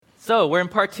So we're in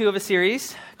part 2 of a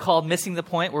series called Missing the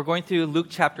Point. We're going through Luke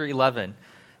chapter 11.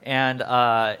 And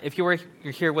if you're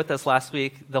here with us last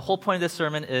week, the whole point of this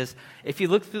sermon is if you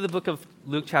look through the book of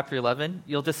Luke chapter 11,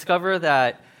 you'll discover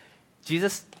that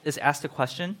Jesus is asked a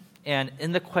question, and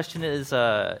in the question is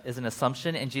an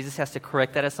assumption, and Jesus has to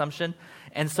correct that assumption.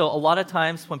 And so a lot of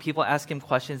times when people ask him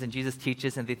questions and Jesus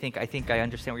teaches and they think, I think I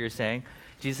understand what you're saying,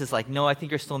 Jesus is like, no, I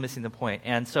think you're still missing the point.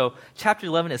 And so chapter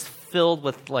 11 is filled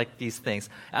with like these things.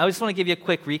 I just want to give you a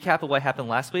quick recap of what happened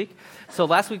last week. So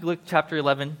last week, Luke chapter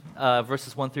 11,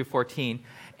 verses 1 through 14.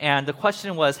 And the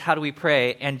question was, how do we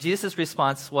pray? And Jesus'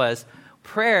 response was,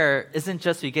 prayer isn't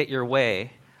just so you get your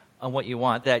way on what you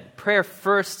want. That prayer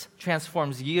first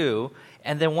transforms you,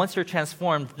 and then once you're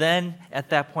transformed, then at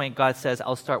that point, God says,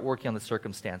 I'll start working on the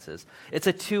circumstances. It's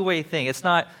a two-way thing. It's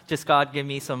not just God, give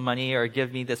me some money or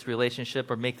give me this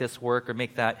relationship or make this work or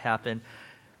make that happen.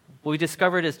 What we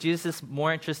discovered is Jesus is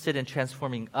more interested in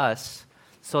transforming us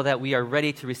so that we are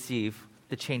ready to receive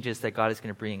the changes that God is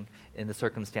going to bring in the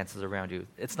circumstances around you.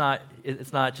 It's not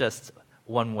just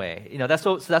one way. You know, that's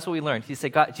what we learned.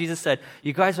 Jesus said,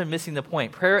 you guys are missing the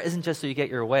point. Prayer isn't just so you get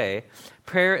your way.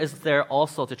 Prayer is there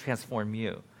also to transform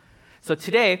you. So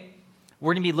today,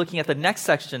 we're going to be looking at the next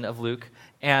section of Luke,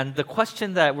 and the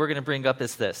question that we're going to bring up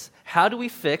is this: how do we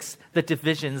fix the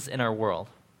divisions in our world?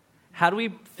 How do we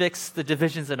fix the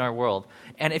divisions in our world?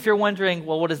 And if you're wondering,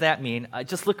 well, what does that mean?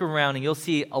 Just look around and you'll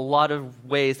see a lot of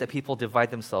ways that people divide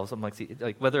themselves amongst,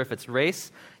 like whether if it's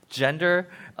race, gender,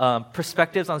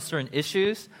 perspectives on certain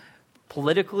issues,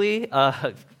 politically,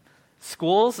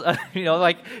 schools.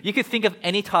 Like you could think of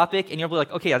any topic and you'll be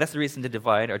like, okay, yeah, that's the reason to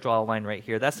divide or draw a line right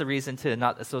here. That's the reason to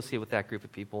not associate with that group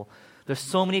of people. There's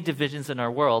so many divisions in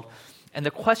our world. And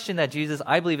the question that Jesus,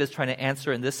 I believe, is trying to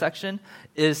answer in this section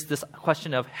is this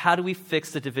question of how do we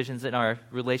fix the divisions in our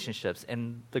relationships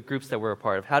and the groups that we're a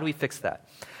part of? How do we fix that?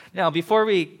 Now, before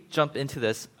we jump into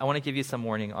this, I want to give you some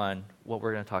warning on what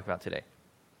we're going to talk about today.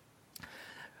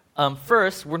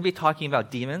 First, we're going to be talking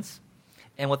about demons.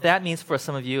 And what that means for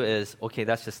some of you is, okay,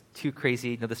 that's just too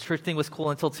crazy. This church thing was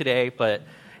cool until today, but,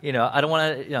 I don't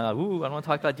want to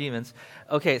talk about demons.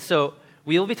 Okay, so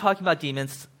we will be talking about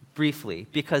demons briefly,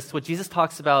 because what Jesus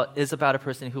talks about is about a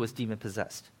person who was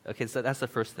demon-possessed. Okay, so that's the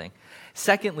first thing.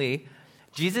 Secondly,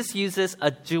 Jesus uses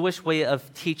a Jewish way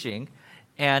of teaching,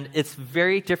 and it's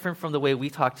very different from the way we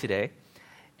talk today.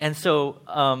 And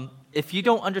so if you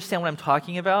don't understand what I'm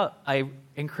talking about, I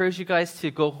encourage you guys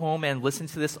to go home and listen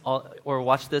to this or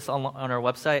watch this on our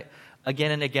website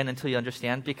again and again until you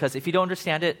understand, because if you don't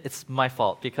understand it, it's my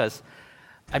fault, because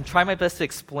I'm trying my best to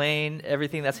explain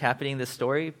everything that's happening in this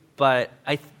story, but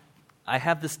I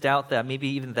have this doubt that maybe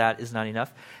even that is not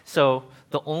enough. So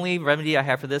the only remedy I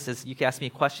have for this is you can ask me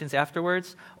questions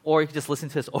afterwards, or you can just listen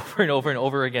to this over and over and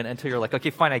over again until you're like, okay,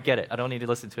 fine, I get it. I don't need to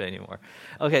listen to it anymore.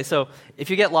 Okay, so if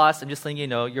you get lost, I'm just letting you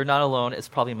know you're not alone. It's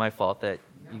probably my fault that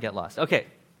you get lost. Okay,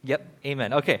 yep,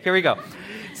 amen. Okay, here we go.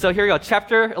 So here we go.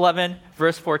 Chapter 11,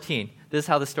 verse 14. This is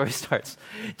how the story starts.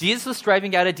 Jesus was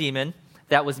driving out a demon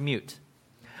that was mute.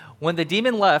 When the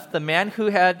demon left, the man who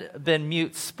had been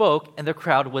mute spoke, and the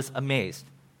crowd was amazed.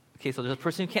 Okay, so there's a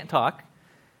person who can't talk,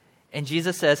 and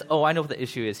Jesus says, oh, I know what the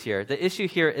issue is here. The issue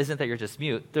here isn't that you're just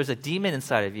mute. There's a demon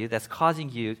inside of you that's causing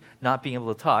you not being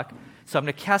able to talk. So I'm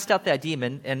going to cast out that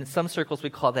demon, and in some circles we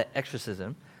call that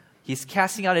exorcism. He's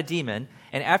casting out a demon,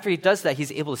 and after he does that,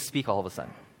 he's able to speak all of a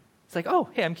sudden. It's like, oh,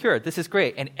 hey, I'm cured. This is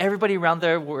great. And everybody around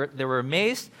there were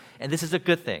amazed, and this is a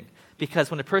good thing,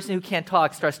 because when a person who can't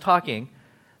talk starts talking,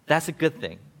 that's a good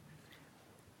thing.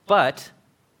 But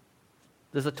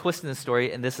there's a twist in the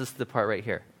story, and this is the part right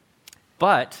here.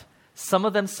 But some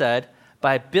of them said,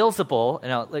 by Beelzebul,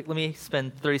 and let me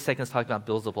spend 30 seconds talking about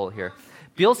Beelzebul here.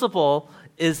 Beelzebul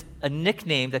is a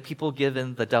nickname that people give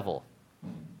in the devil.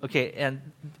 Okay,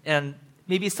 and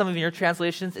maybe some of your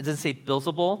translations, it doesn't say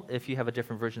Beelzebul if you have a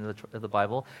different version of the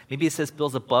Bible. Maybe it says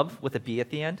Beelzebub with a B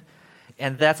at the end.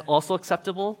 And that's also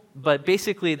acceptable, but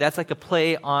basically that's like a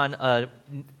play on a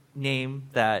name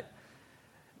that,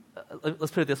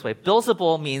 let's put it this way.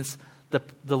 Beelzebul means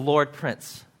the Lord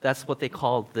Prince. That's what they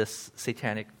call this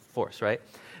satanic force, right?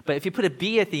 But if you put a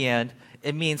B at the end,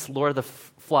 it means Lord of the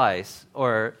Flies,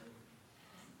 or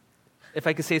if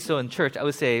I could say so in church, I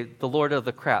would say the Lord of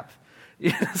the Crap.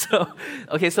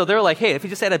 So they're like, hey, if you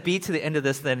just add a B to the end of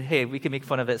this, then hey, we can make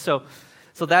fun of it. So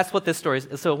that's what this story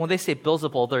is. So when they say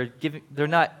Beelzebul, they're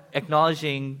not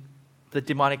acknowledging the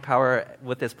demonic power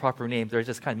with its proper name. They're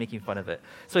just kind of making fun of it.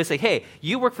 So they say, hey,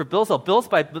 you work for Beelzebul.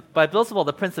 By Beelzebul,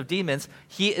 the prince of demons,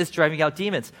 he is driving out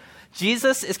demons.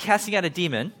 Jesus is casting out a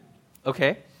demon,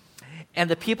 okay? And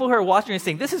the people who are watching are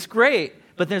saying, this is great.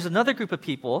 But there's another group of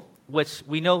people, which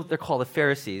we know they're called the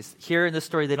Pharisees. Here in this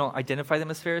story, they don't identify them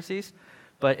as Pharisees,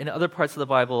 but in other parts of the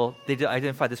Bible, they do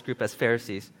identify this group as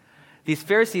Pharisees. These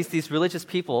Pharisees, these religious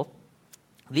people,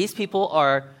 these people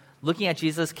are looking at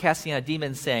Jesus casting out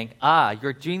demons saying,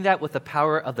 you're doing that with the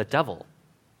power of the devil.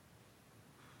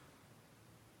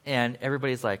 And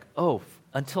everybody's like,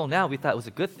 until now we thought it was a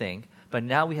good thing, but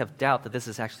now we have doubt that this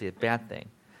is actually a bad thing.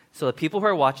 So the people who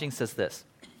are watching says this,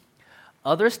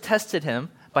 others tested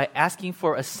him by asking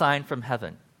for a sign from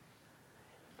heaven.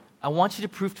 I want you to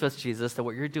prove to us, Jesus, that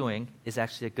what you're doing is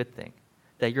actually a good thing.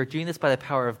 That you're doing this by the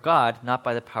power of God, not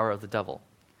by the power of the devil.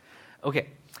 Okay,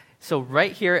 so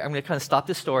right here, I'm going to kind of stop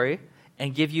this story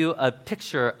and give you a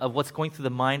picture of what's going through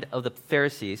the mind of the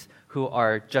Pharisees who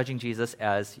are judging Jesus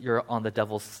as you're on the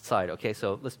devil's side. Okay,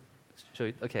 so let's show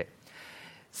you. Okay,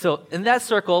 so in that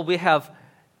circle, we have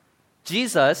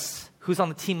Jesus, who's on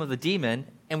the team of the demon,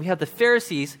 and we have the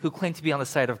Pharisees who claim to be on the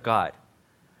side of God,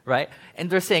 right? And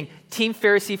they're saying, Team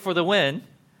Pharisee for the win.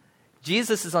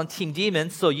 Jesus is on Team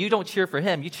Demon, so you don't cheer for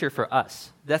him, you cheer for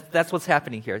us. That's what's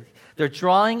happening here. They're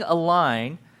drawing a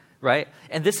line, right?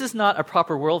 And this is not a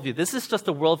proper worldview. This is just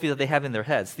a worldview that they have in their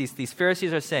heads. These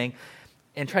Pharisees are saying,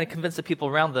 and trying to convince the people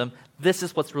around them, this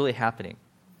is what's really happening.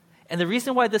 And the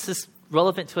reason why this is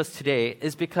relevant to us today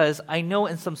is because I know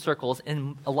in some circles,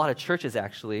 in a lot of churches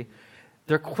actually,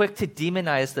 they're quick to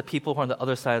demonize the people who are on the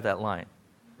other side of that line,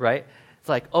 right? It's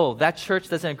like, that church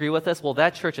doesn't agree with us. Well,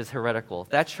 that church is heretical.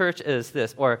 That church is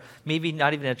this. Or maybe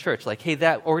not even a church. Like, hey,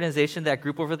 that organization, that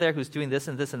group over there who's doing this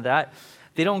and this and that,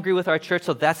 they don't agree with our church,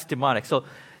 so that's demonic. So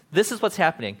this is what's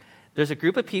happening. There's a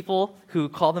group of people who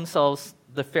call themselves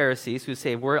the Pharisees who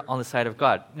say we're on the side of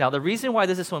God. Now, the reason why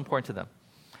this is so important to them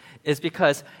is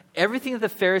because everything that the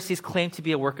Pharisees claim to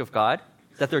be a work of God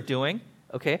that they're doing,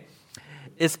 okay,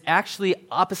 is actually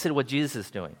opposite of what Jesus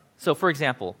is doing. So, for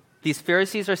example, these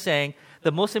Pharisees are saying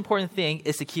the most important thing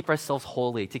is to keep ourselves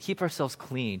holy, to keep ourselves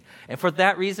clean. And for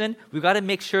that reason, we've got to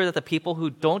make sure that the people who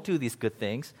don't do these good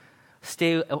things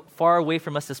stay far away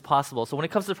from us as possible. So when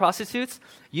it comes to prostitutes,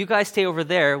 you guys stay over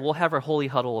there. We'll have our holy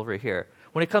huddle over here.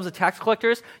 When it comes to tax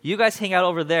collectors, you guys hang out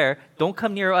over there. Don't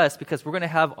come near us because we're going to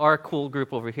have our cool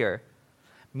group over here.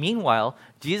 Meanwhile,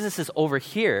 Jesus is over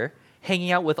here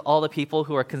hanging out with all the people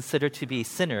who are considered to be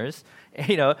sinners,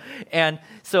 and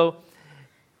so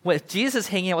with Jesus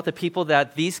hanging out with the people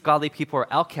that these godly people are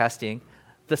outcasting,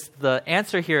 the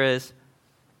answer here is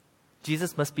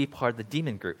Jesus must be part of the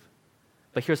demon group.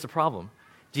 But here's the problem.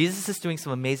 Jesus is doing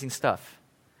some amazing stuff.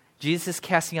 Jesus is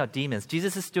casting out demons.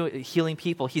 Jesus is healing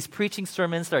people. He's preaching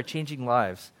sermons that are changing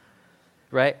lives,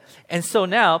 right? And so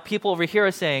now people over here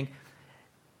are saying,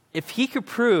 if he could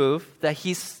prove that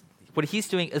what he's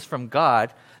doing is from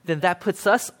God, then that puts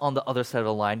us on the other side of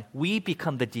the line. We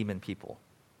become the demon people.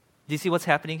 Do you see what's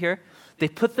happening here? They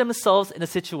put themselves in a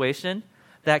situation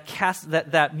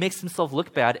that makes himself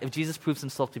look bad if Jesus proves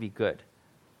himself to be good.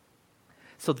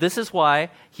 So this is why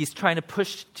he's trying to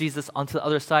push Jesus onto the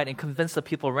other side and convince the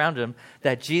people around him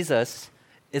that Jesus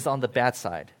is on the bad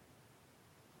side.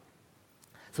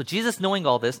 So Jesus, knowing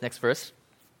all this, next verse,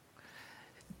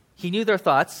 he knew their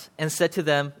thoughts and said to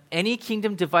them, any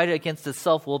kingdom divided against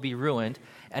itself will be ruined,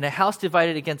 and a house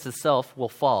divided against itself will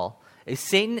fall. If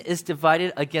Satan is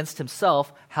divided against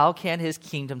himself, how can his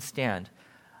kingdom stand?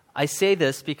 I say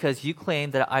this because you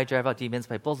claim that I drive out demons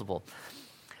by Beelzebul.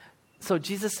 So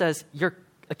Jesus says, you're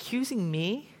accusing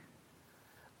me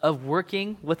of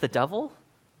working with the devil?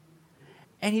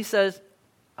 And he says,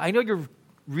 I know you're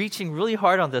reaching really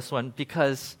hard on this one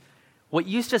because what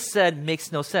you just said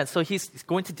makes no sense. So he's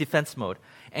going to defense mode.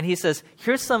 And he says,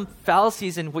 here's some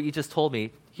fallacies in what you just told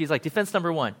me. He's like, defense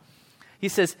number one. He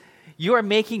says, you are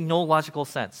making no logical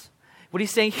sense. What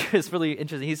he's saying here is really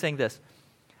interesting. He's saying this.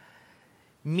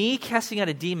 Me casting out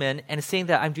a demon and saying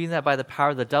that I'm doing that by the power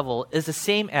of the devil is the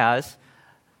same as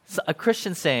a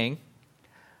Christian saying,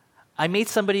 I made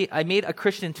a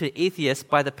Christian into an atheist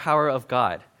by the power of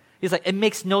God. He's like, it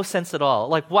makes no sense at all.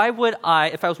 Like, why would I,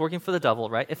 if I was working for the devil,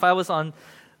 right? If I was on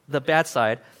the bad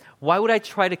side, why would I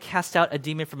try to cast out a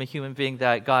demon from a human being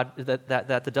that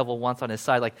that the devil wants on his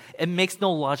side? Like, it makes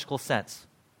no logical sense.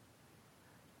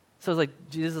 So it's like,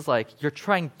 Jesus is like, you're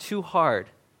trying too hard.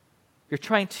 You're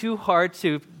trying too hard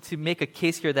to make a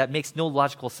case here that makes no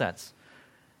logical sense.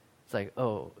 It's like,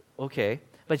 oh, okay.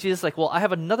 But Jesus is like, well, I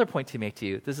have another point to make to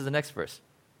you. This is the next verse.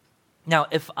 Now,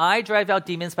 if I drive out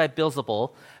demons by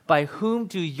Beelzebul, by whom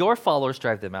do your followers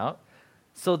drive them out?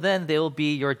 So then they will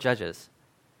be your judges.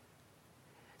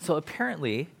 So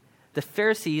apparently, the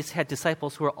Pharisees had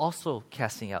disciples who were also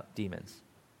casting out demons.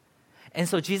 And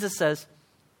so Jesus says,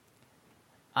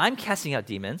 I'm casting out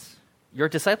demons. Your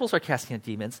disciples are casting out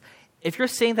demons. if you're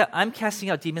saying that I'm casting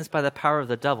out demons by the power of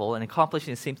the devil and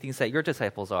accomplishing the same things that your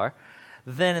disciples are,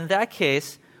 then in that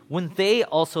case, wouldn't they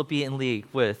also be in league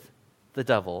with the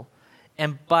devil?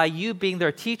 And by you being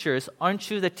their teachers, aren't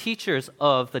you the teachers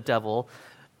of the devil?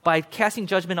 By casting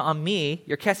judgment on me,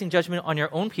 you're casting judgment on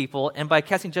your own people. And by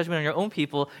casting judgment on your own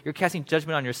people, you're casting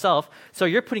judgment on yourself. So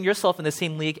you're putting yourself in the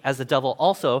same league as the devil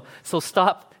also. So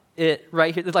stop it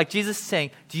right here. Like Jesus is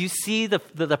saying, do you see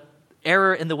the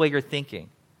error in the way you're thinking?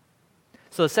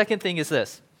 So the second thing is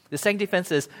this. The second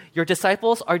defense is, your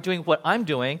disciples are doing what I'm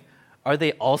doing. Are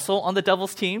they also on the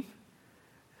devil's team?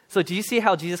 So do you see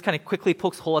how Jesus kind of quickly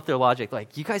pokes a hole at their logic?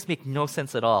 Like, you guys make no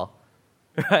sense at all,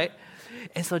 right?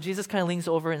 And so Jesus kind of leans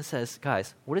over and says,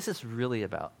 guys, what is this really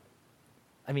about?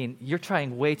 I mean, you're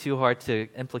trying way too hard to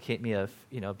implicate me of,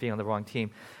 being on the wrong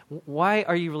team. Why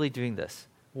are you really doing this?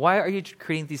 Why are you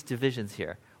creating these divisions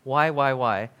here?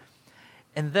 Why?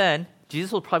 And then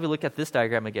Jesus will probably look at this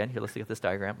diagram again. Here, let's look at this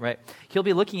diagram, right? He'll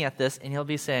be looking at this and he'll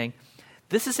be saying,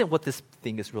 this isn't what this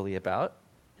thing is really about.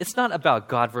 It's not about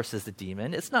God versus the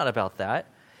demon. It's not about that.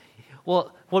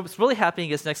 Well, what's really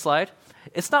happening is, next slide,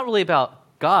 it's not really about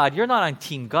God. You're not on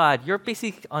team God. You're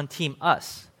basically on team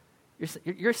us.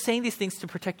 You're saying these things to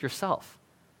protect yourself,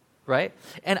 right?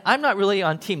 And I'm not really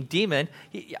on team demon.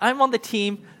 I'm on the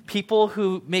team people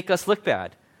who make us look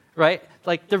bad, right?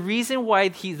 Like, the reason why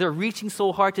they're reaching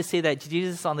so hard to say that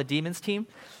Jesus is on the demon's team,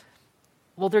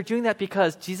 well, they're doing that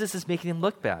because Jesus is making them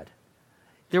look bad.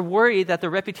 They're worried that their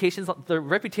reputation's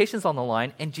on the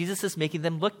line, and Jesus is making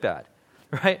them look bad,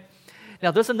 right?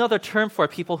 Now, there's another term for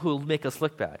people who make us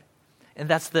look bad, and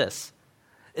that's this.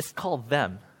 It's called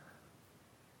them.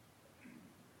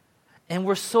 And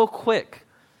we're so quick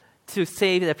to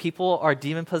say that people are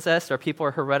demon-possessed or people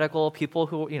are heretical, people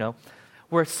who,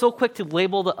 we're so quick to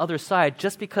label the other side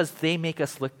just because they make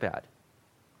us look bad.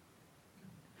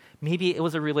 Maybe it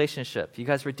was a relationship. You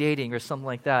guys were dating or something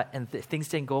like that, and things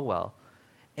didn't go well.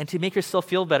 And to make yourself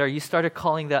feel better, you started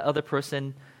calling that other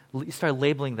person, you started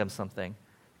labeling them something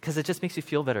because it just makes you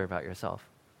feel better about yourself.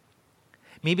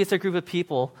 Maybe it's a group of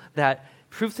people that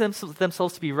prove to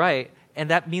themselves to be right, and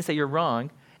that means that you're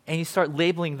wrong, and you start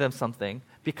labeling them something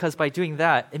because by doing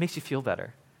that, it makes you feel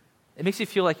better. It makes you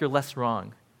feel like you're less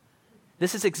wrong.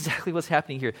 This is exactly what's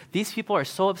happening here. These people are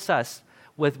so obsessed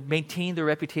with maintaining their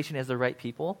reputation as the right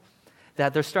people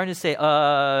that they're starting to say,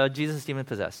 Jesus is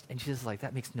demon-possessed. And Jesus is like,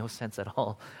 that makes no sense at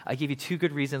all. I gave you 2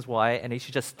 good reasons why, and you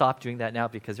should just stop doing that now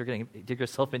because you're going to dig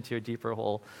yourself into a deeper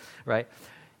hole, right?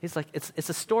 It's like, it's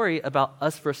a story about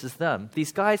us versus them.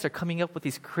 These guys are coming up with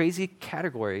these crazy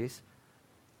categories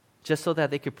just so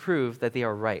that they could prove that they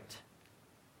are right.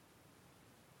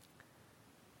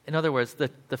 In other words,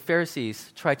 the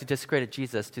Pharisees tried to discredit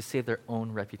Jesus to save their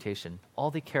own reputation.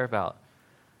 All they care about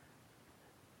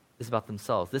is about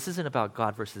themselves. This isn't about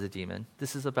God versus a demon.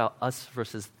 This is about us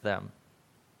versus them.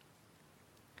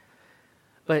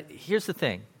 But here's the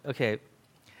thing. Okay,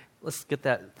 let's get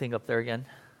that thing up there again.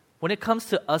 When it comes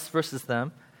to us versus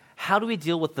them, how do we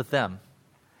deal with the them?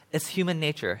 It's human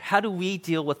nature. How do we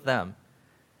deal with them?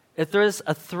 If there's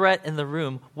a threat in the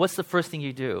room, what's the first thing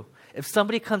you do? If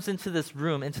somebody comes into this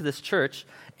room, into this church,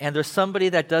 and there's somebody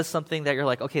that does something that you're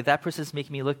like, okay, that person's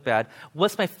making me look bad,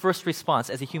 what's my first response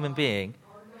as a human being?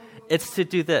 It's to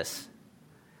do this.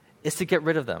 It's to get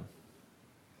rid of them.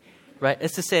 Right?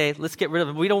 It's to say, let's get rid of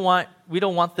them. We don't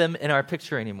want them in our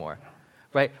picture anymore.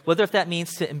 Right? Whether if that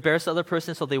means to embarrass the other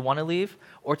person so they want to leave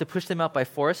or to push them out by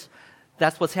force,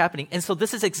 that's what's happening. And so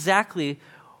this is exactly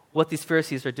what these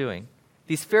Pharisees are doing.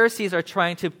 These Pharisees are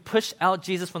trying to push out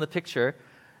Jesus from the picture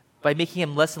by making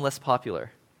him less and less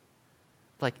popular.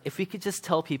 Like, if we could just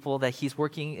tell people that he's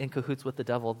working in cahoots with the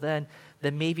devil, then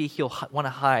maybe he'll want to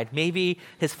hide. Maybe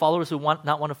his followers would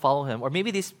not want to follow him. Or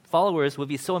maybe these followers would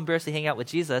be so embarrassed to hang out with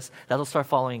Jesus that they'll start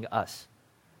following us.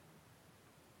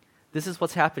 This is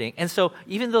what's happening. And so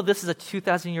even though this is a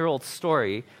 2,000-year-old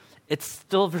story, it's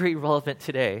still very relevant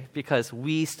today because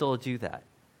we still do that.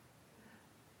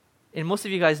 And most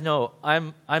of you guys know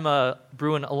I'm a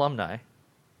Bruin alumni,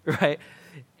 right?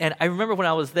 And I remember when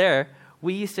I was there,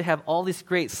 we used to have all these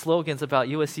great slogans about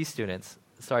USC students.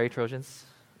 Sorry, Trojans.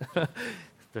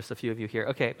 There's a few of you here.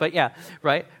 Okay, but yeah,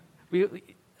 right?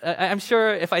 I'm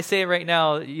sure if I say it right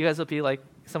now, you guys will be like,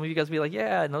 some of you guys will be like,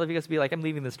 yeah, and other of you guys will be like, I'm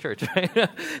leaving this church, right?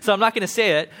 So I'm not going to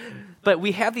say it. But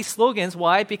we have these slogans.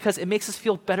 Why? Because it makes us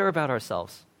feel better about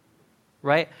ourselves,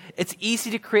 right? It's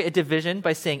easy to create a division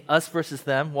by saying us versus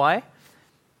them. Why?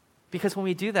 Because when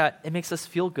we do that, it makes us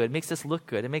feel good. It makes us look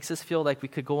good. It makes us feel like we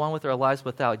could go on with our lives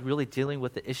without really dealing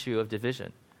with the issue of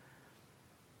division.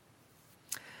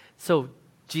 So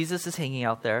Jesus is hanging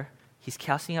out there. He's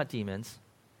casting out demons.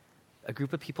 a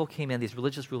group of people came in, these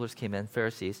religious rulers came in,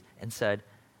 Pharisees, and said,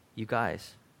 you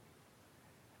guys,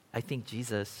 I think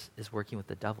Jesus is working with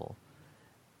the devil.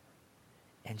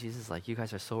 And Jesus is like, you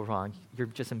guys are so wrong. You're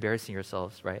just embarrassing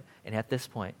yourselves, right? And at this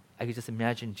point, I could just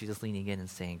imagine Jesus leaning in and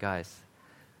saying, guys,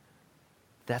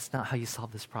 that's not how you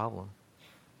solve this problem.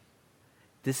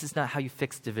 This is not how you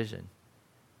fix division.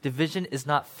 Division is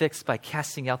not fixed by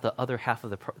casting out the other half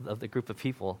of the group of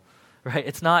people, right?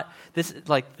 It's not,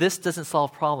 this doesn't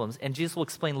solve problems. And Jesus will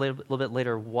explain a little bit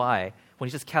later why. When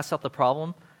he just casts out the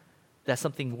problem, that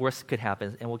something worse could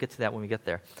happen. And we'll get to that when we get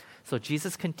there. So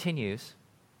Jesus continues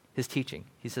his teaching.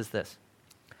 He says this,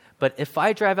 but if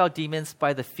I drive out demons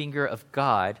by the finger of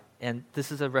God, and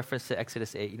this is a reference to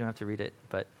Exodus 8, you don't have to read it,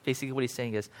 but basically what he's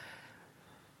saying is,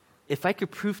 if I could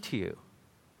prove to you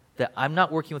that I'm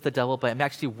not working with the devil, but I'm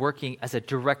actually working as a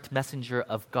direct messenger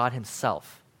of God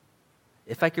himself,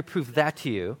 if I could prove that to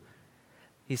you,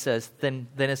 he says, then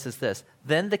it says this,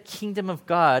 then the kingdom of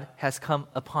God has come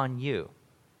upon you.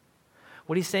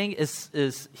 What he's saying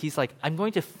is he's like, I'm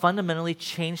going to fundamentally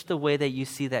change the way that you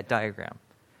see that diagram.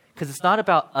 Because it's not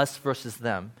about us versus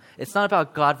them. It's not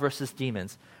about God versus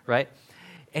demons, right?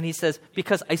 And he says,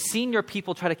 because I've seen your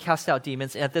people try to cast out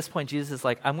demons. And at this point, Jesus is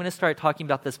like, I'm going to start talking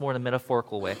about this more in a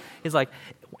metaphorical way. He's like,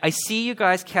 I see you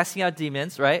guys casting out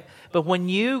demons, right? But when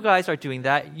you guys are doing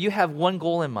that, you have one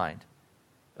goal in mind.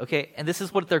 Okay, and this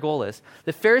is what their goal is.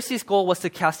 The Pharisees' goal was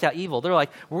to cast out evil. They're like,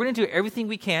 we're going to do everything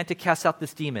we can to cast out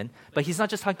this demon. But he's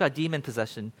not just talking about demon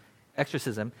possession,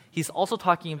 exorcism. He's also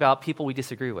talking about people we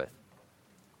disagree with.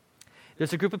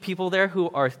 There's a group of people there who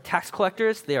are tax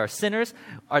collectors. They are sinners.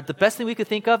 The best thing we could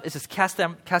think of is just cast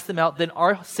them out. Then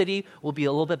our city will be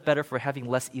a little bit better for having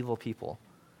less evil people.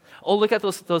 Oh, look at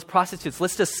those prostitutes.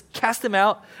 Let's just cast them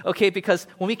out, okay, because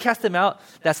when we cast them out,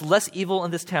 that's less evil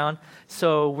in this town,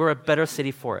 so we're a better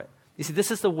city for it. You see, this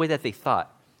is the way that they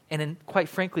thought. And then, quite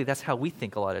frankly, that's how we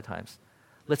think a lot of times.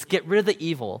 Let's get rid of the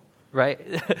evil, right?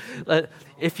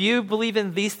 If you believe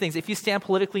in these things, if you stand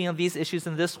politically on these issues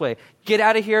in this way, get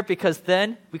out of here, because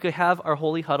then we could have our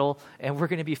holy huddle and we're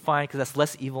going to be fine because that's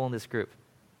less evil in this group.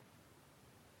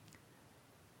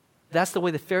 That's the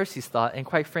way the Pharisees thought, and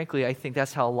quite frankly, I think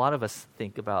that's how a lot of us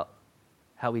think about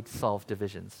how we solve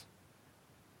divisions.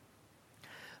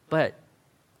 But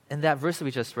in that verse that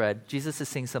we just read, Jesus is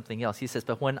saying something else. He says,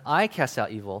 but when I cast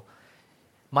out evil,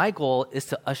 my goal is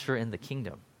to usher in the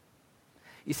kingdom.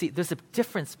 You see, there's a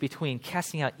difference between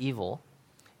casting out evil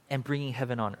and bringing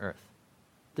heaven on earth.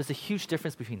 There's a huge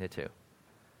difference between the two.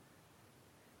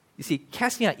 You see,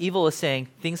 casting out evil is saying,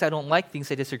 things I don't like, things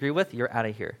I disagree with, you're out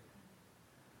of here.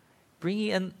 Bringing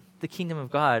in the kingdom of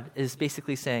God is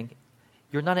basically saying,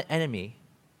 you're not an enemy.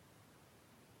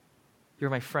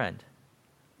 You're my friend.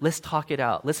 Let's talk it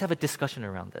out. Let's have a discussion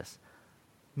around this.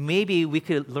 Maybe we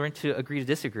could learn to agree to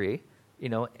disagree,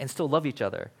 and still love each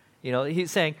other. He's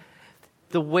saying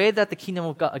the way that the kingdom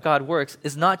of God works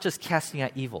is not just casting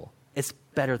out evil. It's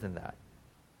better than that.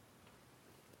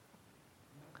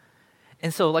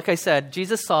 And so, like I said,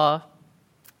 Jesus saw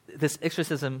this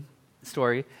exorcism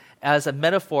story as a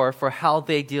metaphor for how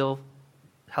they dealt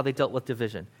with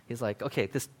division. He's like, okay,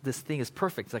 this thing is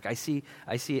perfect. It's like, I see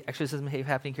exorcism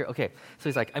happening here. Okay, so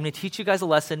he's like, I'm going to teach you guys a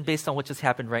lesson based on what just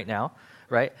happened right now,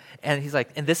 right? And he's like,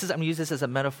 I'm going to use this as a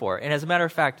metaphor. And as a matter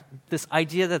of fact, this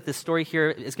idea that this story here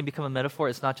is going to become a metaphor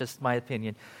is not just my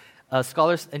opinion.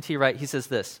 Scholar N.T. Wright, he says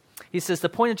this. He says, the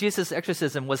point of Jesus'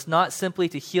 exorcism was not simply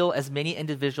to heal as many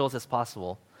individuals as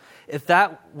possible. If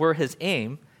that were his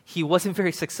aim, he wasn't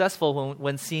very successful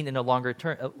when seen in a longer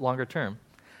term.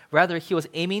 Rather, he was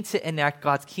aiming to enact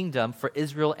God's kingdom for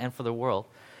Israel and for the world.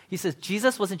 He says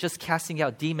Jesus wasn't just casting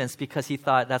out demons because he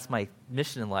thought that's my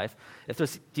mission in life. If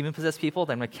there's demon-possessed people,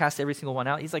 then I'm going to cast every single one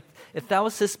out. He's like, if that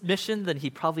was his mission, then he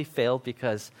probably failed,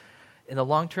 because in the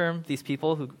long term, these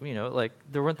people who,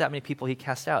 there weren't that many people he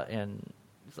cast out. And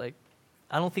it's like,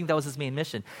 I don't think that was his main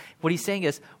mission. What he's saying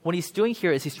is, what he's doing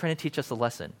here is he's trying to teach us a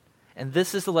lesson. And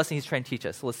this is the lesson he's trying to teach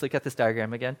us. So let's look at this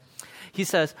diagram again. He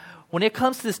says, when it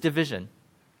comes to this division,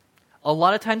 a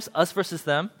lot of times, us versus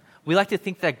them, we like to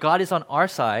think that God is on our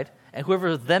side, and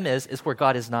whoever them is where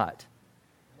God is not.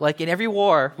 Like in every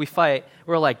war we fight,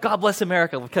 we're like, God bless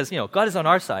America, because, God is on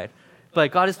our side, but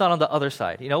God is not on the other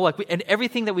side. And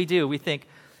everything that we do, we think,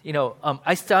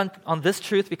 I stand on this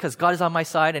truth because God is on my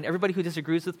side, and everybody who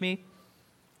disagrees with me,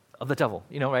 of the devil,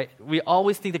 right? We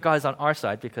always think that God is on our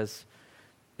side because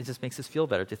it just makes us feel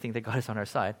better to think that God is on our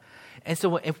side. And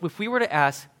so if we were to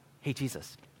ask, hey,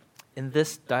 Jesus, in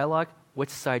this dialogue, which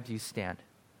side do you stand?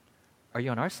 Are you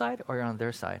on our side or are you on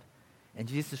their side? And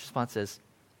Jesus' response is,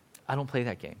 I don't play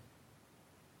that game.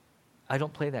 I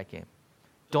don't play that game.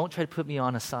 Don't try to put me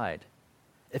on a side.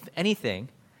 If anything,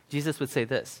 Jesus would say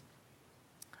this: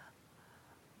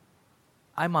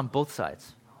 I'm on both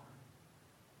sides.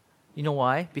 You know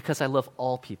why? Because I love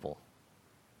all people.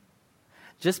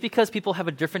 Just because people have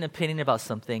a different opinion about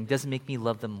something doesn't make me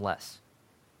love them less.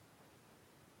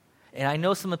 And I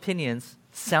know some opinions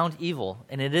sound evil,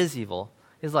 and it is evil.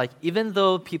 It's like, even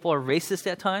though people are racist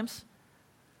at times,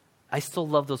 I still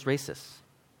love those racists.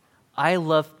 I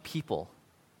love people,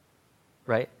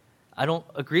 right? I don't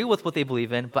agree with what they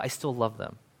believe in, but I still love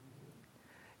them.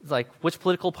 It's like, which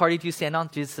political party do you stand on?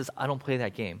 Jesus says, I don't play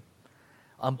that game.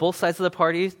 On both sides of the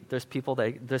party,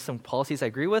 there's some policies I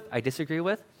agree with, I disagree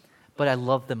with, but I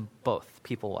love them both,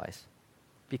 people-wise,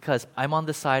 because I'm on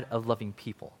the side of loving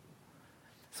people.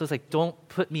 So it's like, don't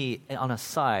put me on a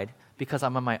side because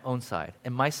I'm on my own side.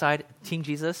 And my side, Team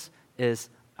Jesus, is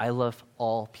I love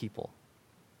all people.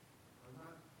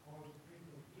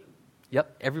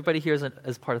 Yep, everybody here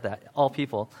is part of that, all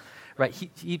people. Right?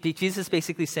 Jesus is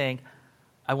basically saying,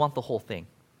 I want the whole thing.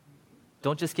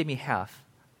 Don't just give me half.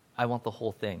 I want the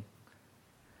whole thing.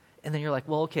 And then you're like,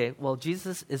 well, okay, well,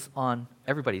 Jesus is on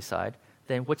everybody's side.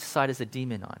 Then which side is the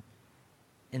demon on?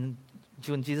 And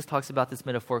when Jesus talks about this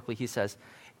metaphorically, he says,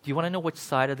 do you want to know which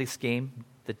side of this game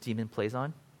the demon plays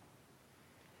on?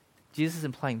 Jesus is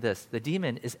implying this. The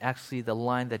demon is actually the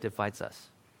line that divides us.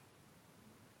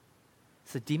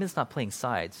 So the demon's not playing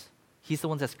sides. He's the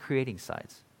one that's creating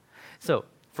sides. So,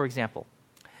 for example,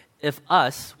 if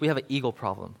we have an ego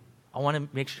problem, I want to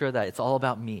make sure that it's all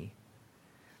about me.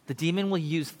 The demon will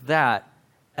use that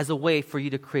as a way for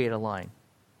you to create a line.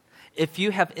 If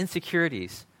you have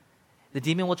insecurities, the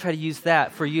demon will try to use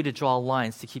that for you to draw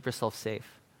lines to keep yourself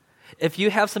safe. If you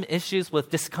have some issues with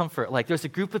discomfort, like there's a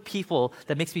group of people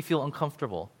that makes me feel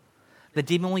uncomfortable, the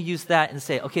demon will use that and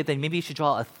say, okay, then maybe you should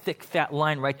draw a thick, fat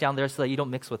line right down there so that you don't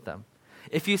mix with them.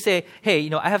 If you say, hey,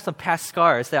 I have some past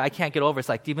scars that I can't get over, it's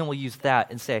like demon will use that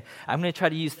and say, I'm going to try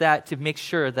to use that to make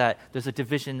sure that there's a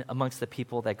division amongst the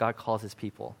people that God calls his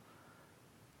people.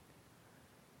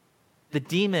 The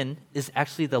demon is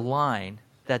actually the line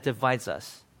that divides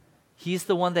us. He's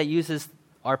the one that uses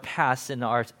our past and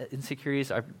our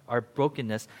insecurities, our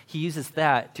brokenness. He uses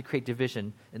that to create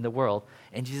division in the world.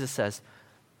 And Jesus says,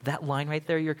 that line right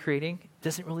there you're creating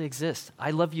doesn't really exist.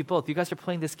 I love you both. You guys are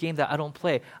playing this game that I don't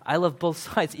play. I love both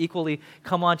sides equally.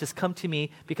 Come on, just come to me,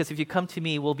 because if you come to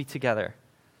me, we'll be together.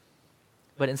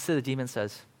 But instead, the demon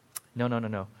says,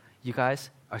 no. You guys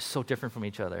are so different from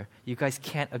each other. You guys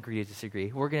can't agree to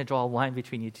disagree. We're going to draw a line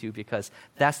between you two because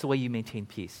that's the way you maintain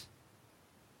peace.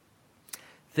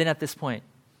 Then at this point,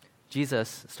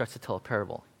 Jesus starts to tell a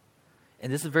parable.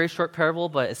 And this is a very short parable,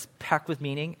 but it's packed with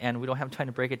meaning, and we don't have time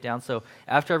to break it down. So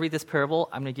after I read this parable,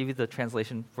 I'm going to give you the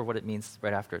translation for what it means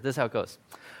right after. This is how it goes.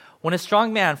 When a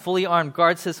strong man, fully armed,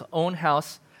 guards his own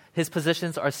house, his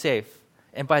possessions are safe.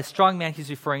 And by strong man, he's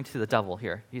referring to the devil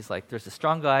here. He's like, there's a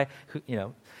strong guy who,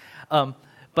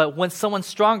 but when someone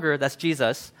stronger, that's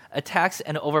Jesus, attacks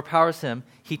and overpowers him,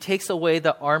 he takes away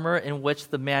the armor in which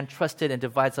the man trusted and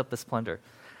divides up the plunder.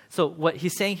 So what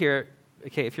he's saying here,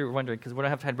 okay, if you're wondering, because we don't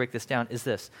have time to break this down, is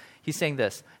this. He's saying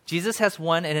this. Jesus has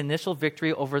won an initial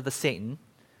victory over the Satan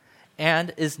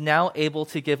and is now able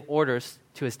to give orders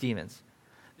to his demons.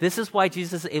 This is why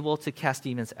Jesus is able to cast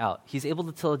demons out. He's able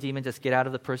to tell a demon, just get out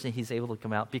of the person, he's able to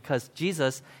come out, because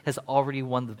Jesus has already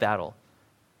won the battle.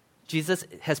 Jesus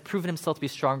has proven himself to be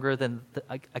stronger than,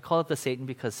 I call it the Satan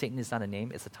because Satan is not a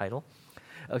name, it's a title.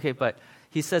 Okay, but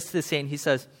he says to the Satan, he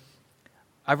says,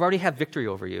 I've already had victory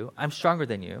over you. I'm stronger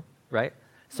than you, right?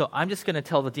 So I'm just going to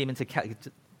tell the demon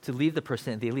to leave the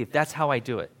person, and they leave. That's how I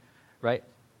do it, right?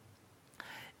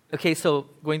 Okay, so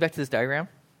going back to this diagram,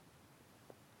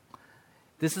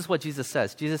 this is what Jesus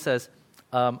says. Jesus says,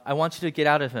 I want you to get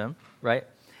out of him, right?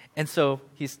 And so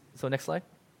next slide.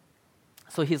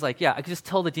 So he's like, yeah, I could just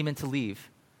tell the demon to leave,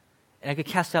 and I could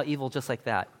cast out evil just like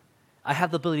that. I have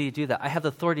the ability to do that. I have the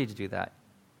authority to do that,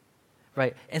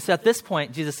 right? And so at this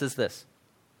point, Jesus says this.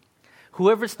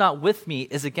 Whoever's not with me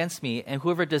is against me, and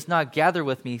whoever does not gather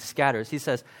with me scatters. He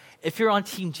says, if you're on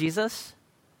Team Jesus,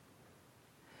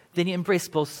 then you embrace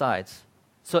both sides.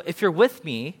 So if you're with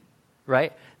me,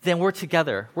 right, then we're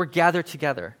together. We're gathered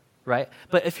together, right?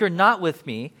 But if you're not with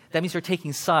me, that means you're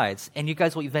taking sides, and you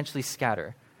guys will eventually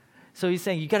scatter. So he's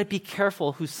saying you got to be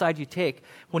careful whose side you take.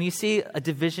 When you see a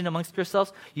division amongst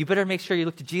yourselves, you better make sure you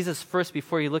look to Jesus first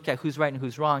before you look at who's right and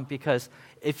who's wrong, because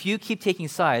if you keep taking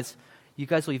sides, you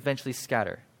guys will eventually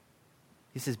scatter.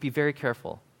 He says, be very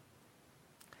careful.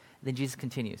 Then Jesus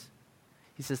continues.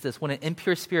 He says this, when an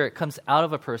impure spirit comes out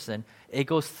of a person, it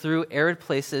goes through arid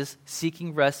places,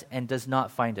 seeking rest, and does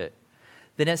not find it.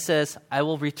 Then it says, I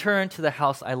will return to the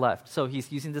house I left. So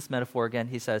he's using this metaphor again.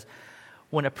 He says,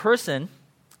 When a person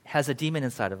has a demon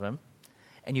inside of him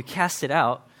and you cast it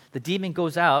out, the demon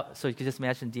goes out, so you can just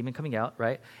imagine the demon coming out,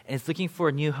 right? And it's looking for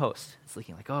a new host. It's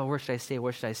looking like, oh, where should I stay?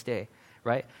 Where should I stay?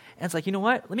 Right? And it's like, you know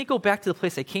what? Let me go back to the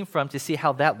place I came from to see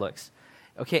how that looks.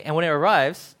 Okay, and when it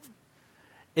arrives,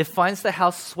 it finds the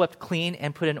house swept clean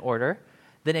and put in order.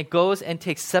 Then it goes and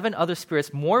takes 7 other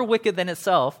spirits more wicked than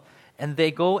itself, and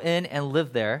they go in and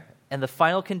live there. And the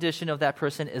final condition of that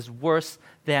person is worse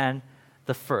than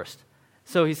the first.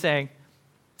 So he's saying,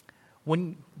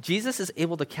 when Jesus is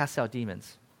able to cast out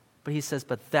demons, but he says,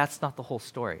 but that's not the whole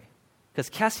story. Because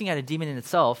casting out a demon in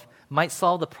itself might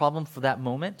solve the problem for that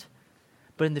moment,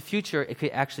 but in the future, it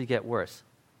could actually get worse.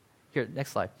 Here,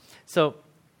 next slide. So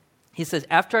he says,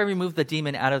 after I remove the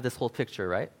demon out of this whole picture,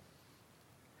 right?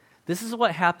 This is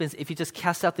what happens if you just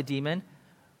cast out the demon,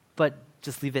 but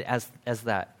just leave it as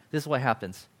that. This is what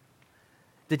happens.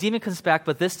 The demon comes back,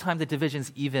 but this time the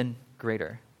division's even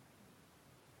greater.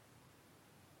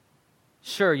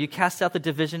 Sure, you cast out the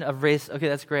division of race. Okay,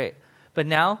 that's great. But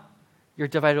now you're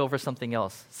divided over something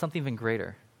else, something even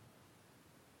greater.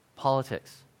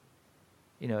 Politics.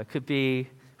 You know, it could be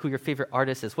who your favorite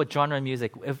artist is, what genre of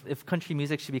music, if country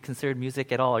music should be considered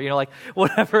music at all, you know, like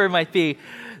whatever it might be.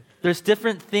 There's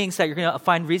different things that you're going to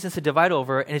find reasons to divide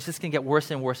over, and it's just going to get worse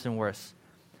and worse and worse,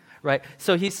 right?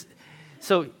 So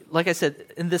like I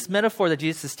said, in this metaphor that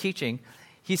Jesus is teaching,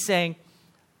 he's saying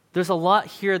there's a lot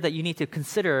here that you need to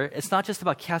consider. It's not just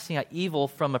about casting out evil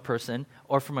from a person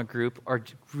or from a group, or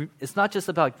it's not just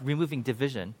about removing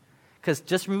division, because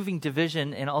just removing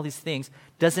division and all these things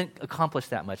doesn't accomplish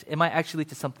that much. It might actually lead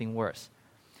to something worse.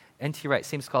 N.T. Wright,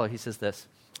 same scholar, he says this.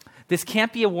 This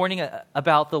can't be a warning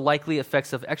about the likely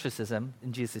effects of exorcism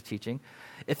in Jesus' teaching.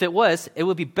 If it was, it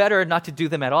would be better not to do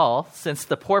them at all, since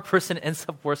the poor person ends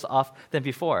up worse off than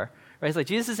before. Right? It's like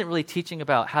Jesus isn't really teaching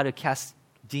about how to cast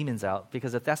demons out,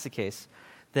 because if that's the case,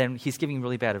 then he's giving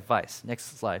really bad advice.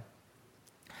 Next slide.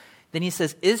 Then he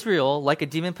says, Israel, like a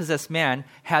demon-possessed man,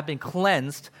 had been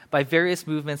cleansed by various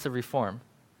movements of reform.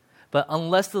 But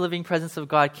unless the living presence of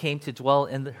God came to dwell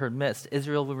in her midst,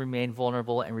 Israel would remain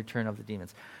vulnerable and return of the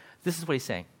demons. This is what he's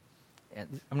saying. And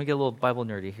I'm going to get a little Bible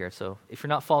nerdy here, so if you're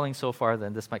not following so far,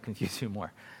 then this might confuse you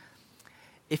more.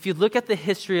 If you look at the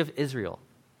history of Israel,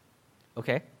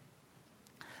 okay,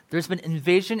 there's been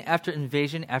invasion after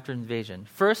invasion after invasion.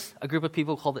 First, a group of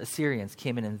people called the Assyrians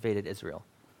came and invaded Israel.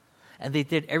 And they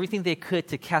did everything they could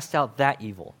to cast out that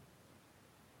evil.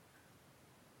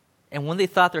 And when they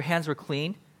thought their hands were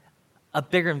clean, a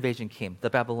bigger invasion came,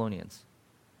 the Babylonians.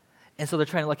 And so they're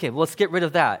trying to, okay, well, let's get rid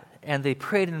of that. And they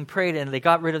prayed and prayed, and they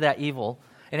got rid of that evil.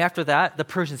 And after that, the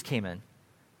Persians came in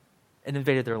and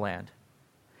invaded their land.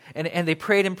 And they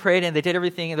prayed and prayed, and they did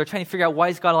everything, and they're trying to figure out why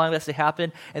is God allowing this to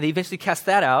happen. And they eventually cast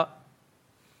that out.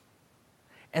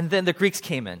 And then the Greeks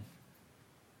came in.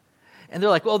 And they're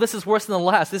like, well, this is worse than the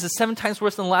last. This is 7 times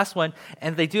worse than the last one.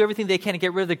 And they do everything they can to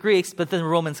get rid of the Greeks, but then the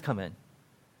Romans come in.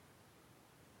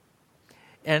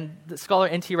 And the scholar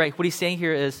N.T. Wright, what he's saying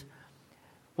here is,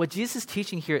 what Jesus is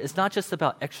teaching here is not just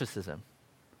about exorcism.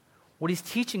 What he's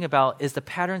teaching about is the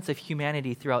patterns of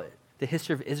humanity throughout the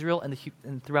history of Israel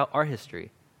and throughout our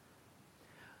history.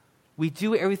 We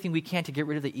do everything we can to get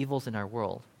rid of the evils in our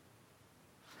world.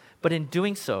 But in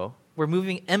doing so, we're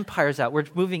moving empires out. We're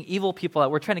moving evil people out.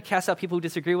 We're trying to cast out people who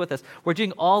disagree with us. We're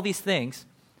doing all these things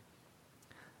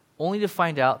only to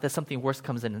find out that something worse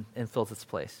comes in and fills its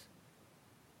place.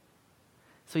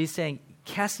 So he's saying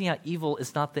casting out evil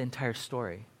is not the entire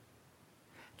story.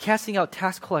 Casting out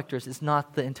tax collectors is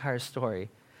not the entire story.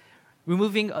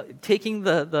 Taking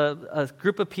the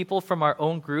group of people from our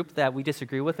own group that we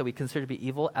disagree with, that we consider to be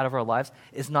evil, out of our lives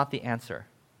is not the answer.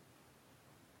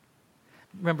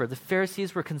 Remember, the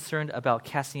Pharisees were concerned about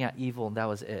casting out evil, and that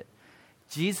was it.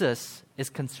 Jesus is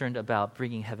concerned about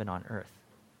bringing heaven on earth.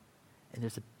 And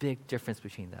there's a big difference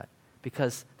between that.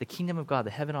 Because the kingdom of God,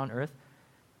 the heaven on earth,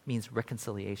 means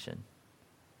reconciliation.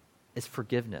 It's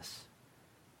forgiveness.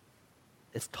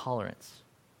 It's tolerance.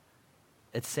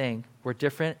 It's saying we're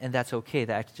different, and that's okay.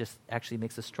 That just actually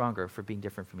makes us stronger for being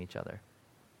different from each other.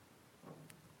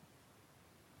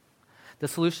 The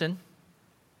solution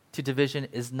to division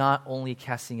is not only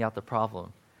casting out the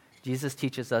problem. Jesus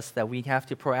teaches us that we have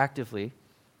to proactively,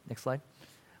 next slide,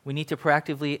 we need to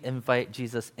proactively invite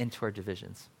Jesus into our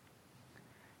divisions.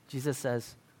 Jesus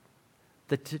says,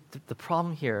 the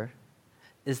problem here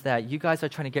is that you guys are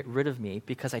trying to get rid of me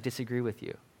because I disagree with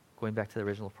you. Going back to the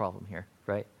original problem here,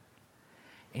 right?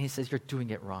 And he says, you're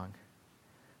doing it wrong.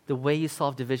 The way you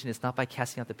solve division is not by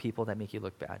casting out the people that make you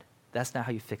look bad. That's not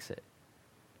how you fix it.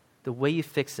 The way you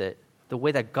fix it, the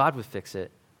way that God would fix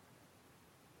it,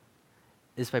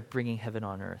 is by bringing heaven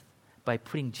on earth, by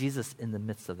putting Jesus in the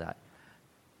midst of that.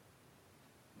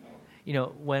 You know,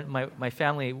 when my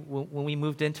family, when we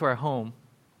moved into our home,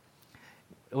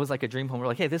 it was like a dream home. We're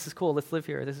like, hey, this is cool. Let's live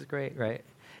here. This is great, right?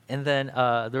 And then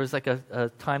there was like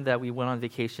a time that we went on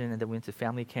vacation, and then we went to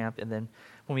family camp. And then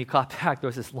when we got back, there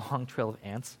was this long trail of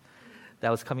ants that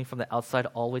was coming from the outside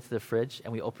all the way to the fridge.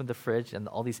 And we opened the fridge, and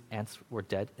all these ants were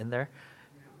dead in there.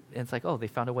 And it's like, oh, they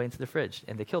found a way into the fridge,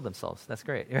 and they killed themselves. That's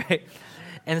great, right?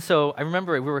 And so I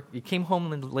remember we came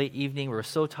home in the late evening. We were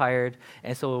so tired.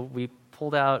 And so we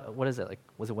pulled out, what is it? Like,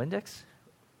 was it Windex?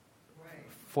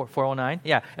 409?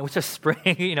 Yeah, and we just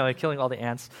spraying, and killing all the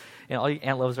ants. And all the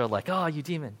ant lovers are like, oh, you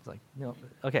demon. It's like, no.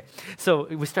 Okay. So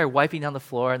we started wiping down the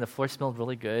floor, and the floor smelled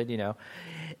really good,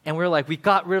 And we're like, we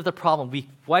got rid of the problem. We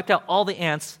wiped out all the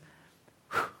ants.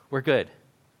 Whew, we're good.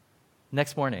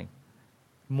 Next morning,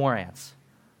 more ants.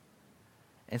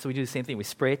 And so we do the same thing. We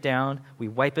spray it down, we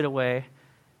wipe it away,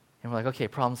 and we're like, okay,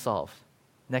 problem solved.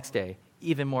 Next day,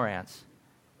 even more ants.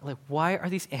 Like, why are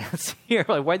these ants here?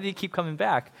 Like, why do they keep coming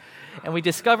back? And we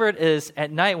discovered is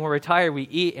at night when we're tired, we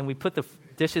eat and we put the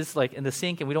dishes like in the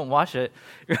sink and we don't wash it,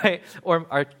 right? Or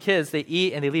our kids, they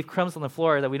eat and they leave crumbs on the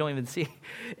floor that we don't even see.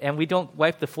 And we don't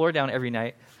wipe the floor down every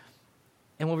night.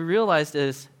 And what we realized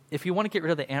is if you want to get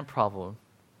rid of the ant problem,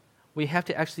 we have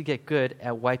to actually get good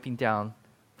at wiping down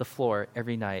the floor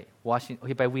every night. Washing,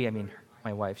 okay, by we, I mean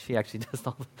my wife. She actually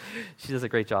she does a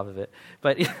great job of it.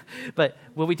 But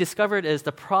what we discovered is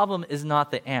the problem is not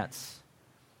the ants.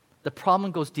 The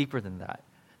problem goes deeper than that.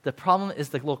 The problem is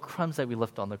the little crumbs that we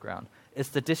left on the ground. It's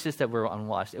the dishes that were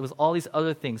unwashed. It was all these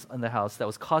other things in the house that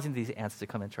was causing these ants to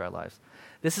come into our lives.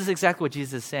 This is exactly what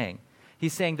Jesus is saying.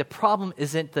 He's saying the problem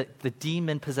isn't the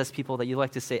demon-possessed people that you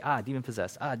like to say,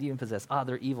 demon-possessed,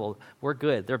 they're evil, we're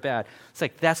good, they're bad. It's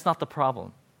like, that's not the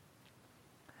problem.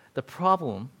 The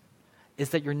problem is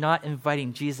that you're not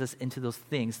inviting Jesus into those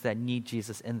things that need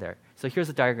Jesus in there. So here's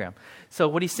a diagram. So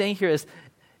what he's saying here is,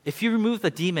 if you remove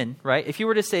the demon, right? If you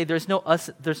were to say there's no us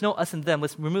and them,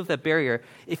 let's remove that barrier.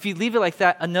 If you leave it like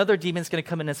that, another demon's going to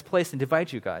come in its place and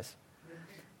divide you guys.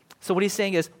 So what he's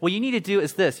saying is, what you need to do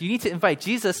is this. You need to invite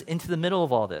Jesus into the middle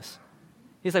of all this.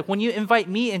 He's like, when you invite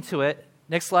me into it,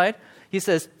 next slide, he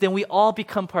says, then we all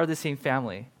become part of the same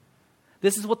family.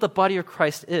 This is what the body of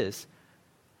Christ is.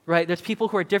 Right? There's people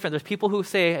who are different. There's people who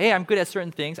say, hey, I'm good at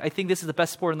certain things. I think this is the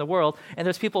best sport in the world. And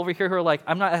there's people over here who are like,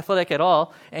 I'm not athletic at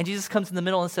all. And Jesus comes in the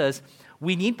middle and says,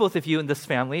 we need both of you in this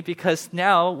family because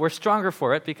now we're stronger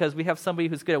for it because we have somebody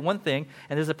who's good at one thing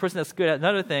and there's a person that's good at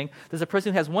another thing. There's a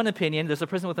person who has one opinion. There's a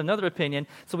person with another opinion.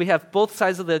 So we have both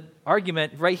sides of the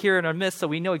argument right here in our midst so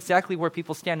we know exactly where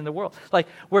people stand in the world. Like,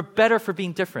 we're better for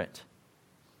being different.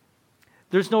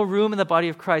 There's no room in the body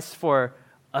of Christ for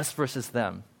us versus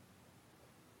them.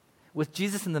 With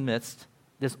Jesus in the midst,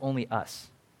 there's only us.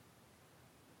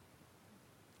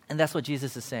 And that's what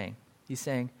Jesus is saying. He's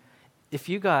saying, if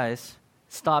you guys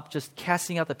stop just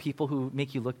casting out the people who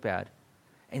make you look bad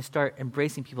and start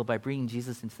embracing people by bringing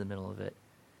Jesus into the middle of it,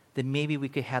 then maybe we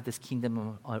could have this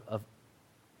kingdom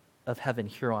of heaven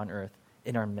here on earth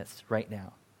in our midst right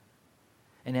now.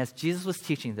 And as Jesus was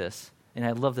teaching this, and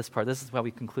I love this part, this is how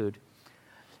we conclude.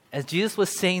 As Jesus was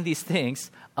saying these things,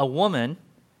 a woman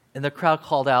in the crowd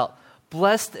called out,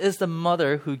 blessed is the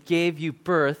mother who gave you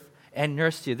birth and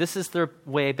nursed you. This is their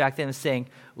way back then of saying,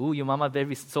 ooh, your mama better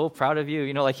be so proud of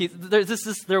you. This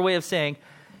is their way of saying,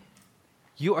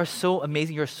 you are so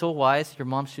amazing, you're so wise, your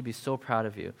mom should be so proud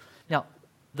of you. Now,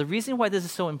 the reason why this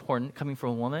is so important coming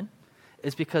from a woman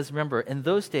is because, remember, in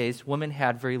those days, women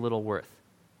had very little worth.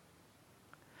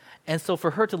 And so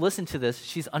for her to listen to this,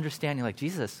 she's understanding, like,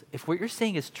 Jesus, if what you're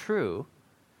saying is true,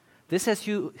 this has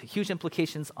huge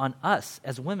implications on us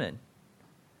as women.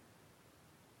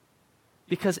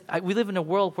 Because we live in a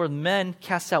world where men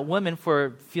cast out women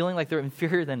for feeling like they're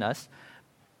inferior than us.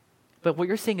 But what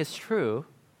you're saying is true,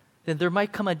 then there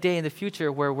might come a day in the future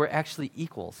where we're actually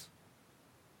equals.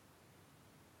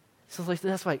 So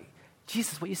that's why,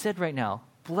 Jesus, what you said right now,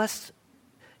 blessed,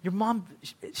 your mom,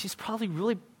 she's probably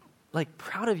really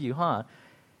proud of you, huh?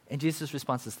 And Jesus'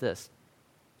 response is this.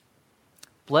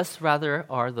 Blessed rather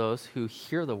are those who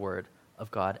hear the word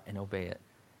of God and obey it.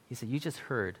 He said, you just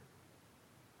heard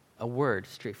a word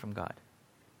straight from God.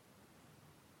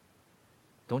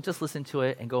 Don't just listen to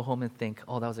it and go home and think,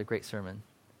 oh, that was a great sermon.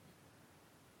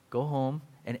 Go home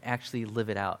and actually live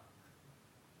it out.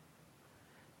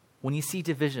 When you see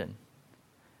division,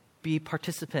 be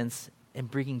participants in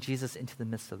bringing Jesus into the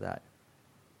midst of that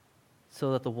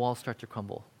so that the walls start to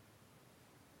crumble.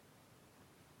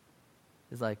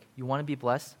 It's like, you want to be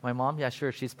blessed? My mom, yeah,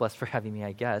 sure, she's blessed for having me,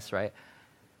 I guess, right?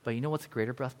 But you know what's a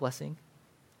greater blessing?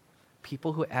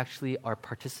 people who actually are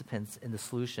participants in the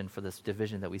solution for this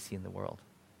division that we see in the world.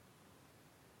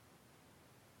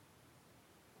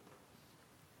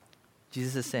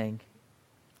 Jesus is saying,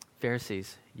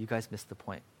 Pharisees, you guys missed the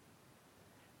point.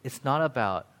 It's not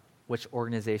about which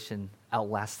organization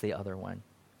outlasts the other one.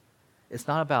 It's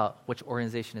not about which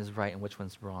organization is right and which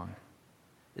one's wrong.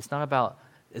 It's not about,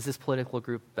 is this political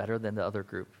group better than the other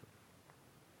group?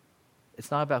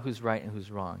 It's not about who's right and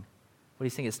who's wrong. What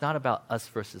he's saying, it's not about us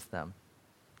versus them.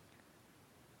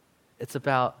 It's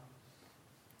about,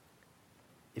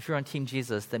 if you're on Team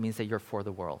Jesus, that means that you're for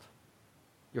the world.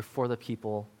 You're for the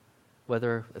people,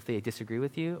 whether if they disagree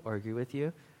with you or agree with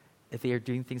you, if they are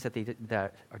doing things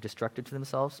that are destructive to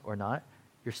themselves or not,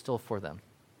 you're still for them.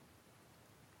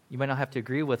 You might not have to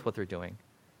agree with what they're doing,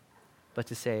 but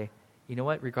to say, you know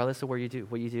what, regardless of what you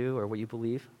do or what you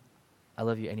believe, I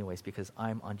love you anyways because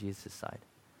I'm on Jesus' side.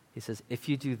 He says, if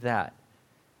you do that,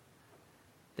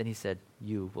 then he said,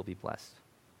 you will be blessed.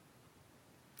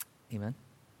 Amen?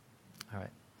 All right,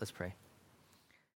 let's pray.